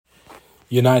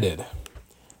United.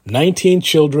 19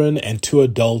 children and 2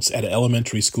 adults at an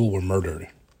elementary school were murdered.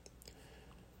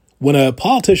 When a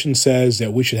politician says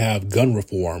that we should have gun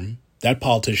reform, that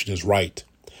politician is right.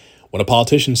 When a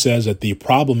politician says that the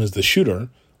problem is the shooter,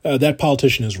 that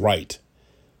politician is right.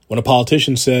 When a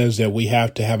politician says that we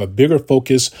have to have a bigger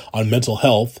focus on mental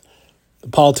health, the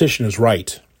politician is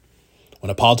right. When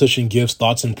a politician gives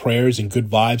thoughts and prayers and good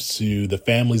vibes to the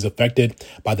families affected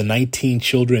by the 19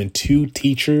 children and 2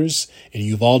 teachers in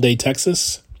Uvalde,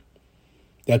 Texas,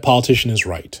 that politician is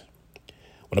right.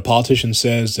 When a politician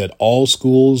says that all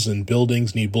schools and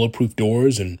buildings need bulletproof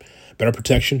doors and better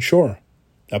protection, sure,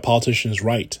 that politician is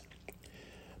right.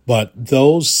 But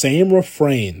those same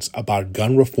refrains about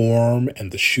gun reform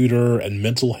and the shooter and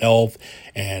mental health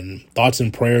and thoughts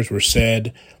and prayers were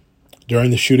said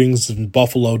during the shootings in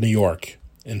Buffalo, New York,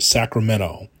 in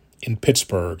Sacramento, in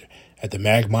Pittsburgh, at the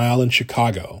Mag Mile in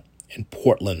Chicago, in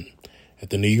Portland, at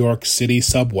the New York City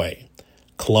subway,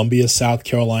 Columbia, South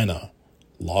Carolina,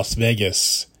 Las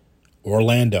Vegas,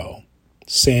 Orlando,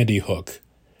 Sandy Hook,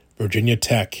 Virginia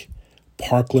Tech,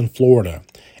 Parkland, Florida,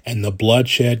 and the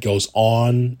bloodshed goes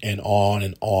on and on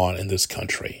and on in this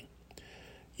country.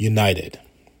 United.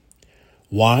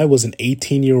 Why was an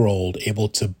 18-year-old able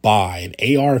to buy an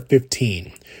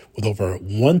AR-15 with over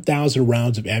 1,000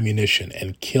 rounds of ammunition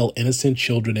and kill innocent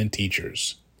children and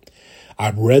teachers?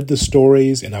 I've read the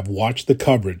stories and I've watched the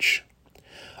coverage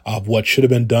of what should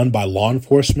have been done by law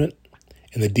enforcement,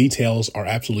 and the details are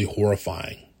absolutely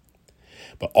horrifying.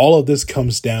 But all of this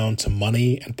comes down to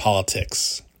money and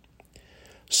politics.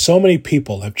 So many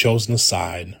people have chosen a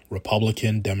side,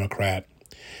 Republican, Democrat.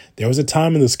 There was a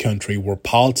time in this country where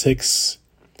politics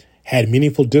had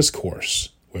meaningful discourse,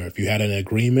 where if you had an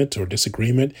agreement or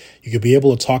disagreement, you could be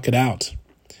able to talk it out.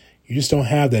 You just don't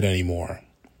have that anymore.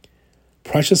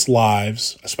 Precious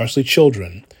lives, especially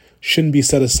children, shouldn't be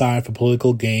set aside for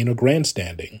political gain or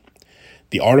grandstanding.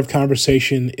 The art of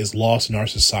conversation is lost in our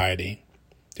society.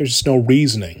 There's just no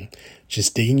reasoning,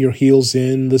 just digging your heels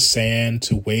in the sand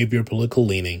to wave your political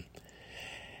leaning,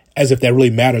 as if that really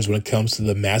matters when it comes to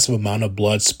the massive amount of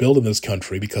blood spilled in this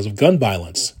country because of gun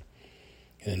violence.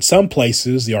 And in some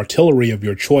places, the artillery of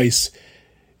your choice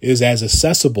is as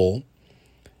accessible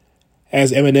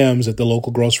as M&Ms at the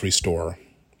local grocery store.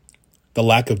 The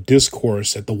lack of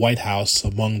discourse at the White House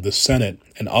among the Senate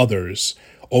and others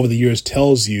over the years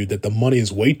tells you that the money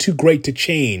is way too great to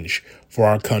change for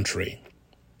our country.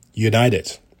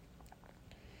 United.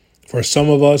 For some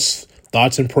of us,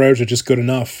 thoughts and prayers are just good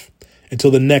enough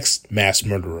until the next mass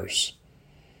murderers.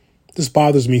 This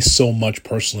bothers me so much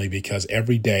personally because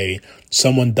every day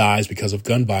someone dies because of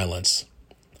gun violence.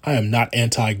 I am not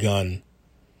anti-gun.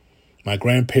 My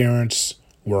grandparents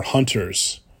were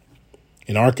hunters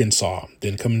in Arkansas,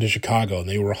 then coming to Chicago, and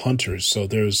they were hunters. So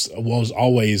there was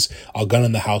always a gun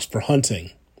in the house for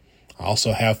hunting. I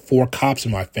also have 4 cops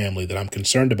in my family that I'm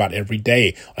concerned about every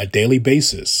day on a daily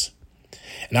basis.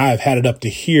 And I have had it up to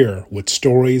here with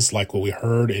stories like what we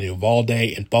heard in Uvalde,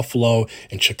 in Buffalo,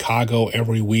 in Chicago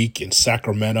every week, in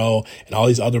Sacramento, and all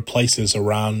these other places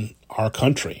around our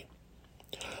country.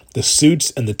 The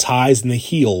suits and the ties and the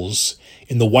heels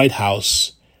in the White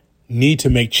House need to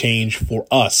make change for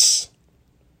us.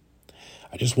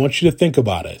 I just want you to think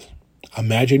about it.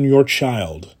 Imagine your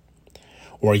child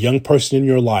or a young person in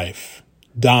your life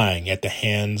dying at the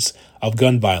hands of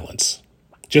gun violence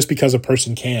just because a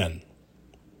person can.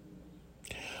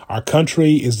 Our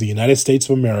country is the United States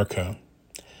of America,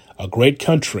 a great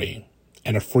country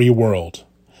and a free world.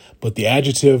 But the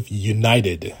adjective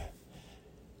united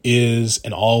is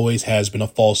and always has been a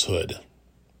falsehood.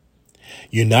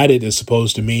 United is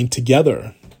supposed to mean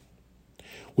together.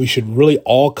 We should really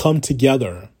all come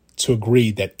together to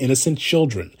agree that innocent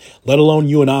children, let alone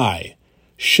you and I,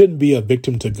 shouldn't be a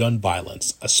victim to gun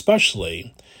violence,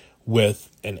 especially with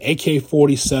an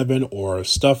AK-47 or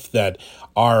stuff that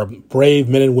our brave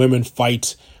men and women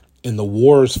fight in the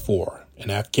wars for, in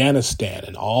Afghanistan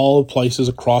and all places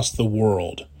across the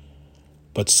world.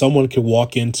 But someone could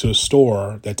walk into a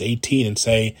store that's 18 and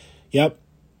say, yep,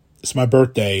 it's my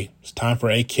birthday. It's time for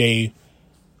AK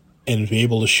and be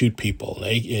able to shoot people,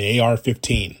 an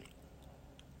AR-15.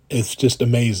 It's just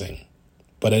amazing.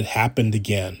 But it happened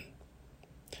again.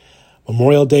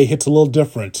 Memorial Day hits a little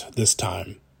different this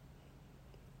time.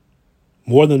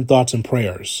 More than thoughts and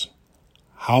prayers.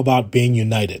 How about being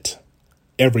united?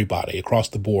 Everybody across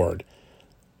the board,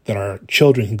 that our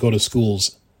children can go to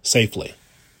schools safely.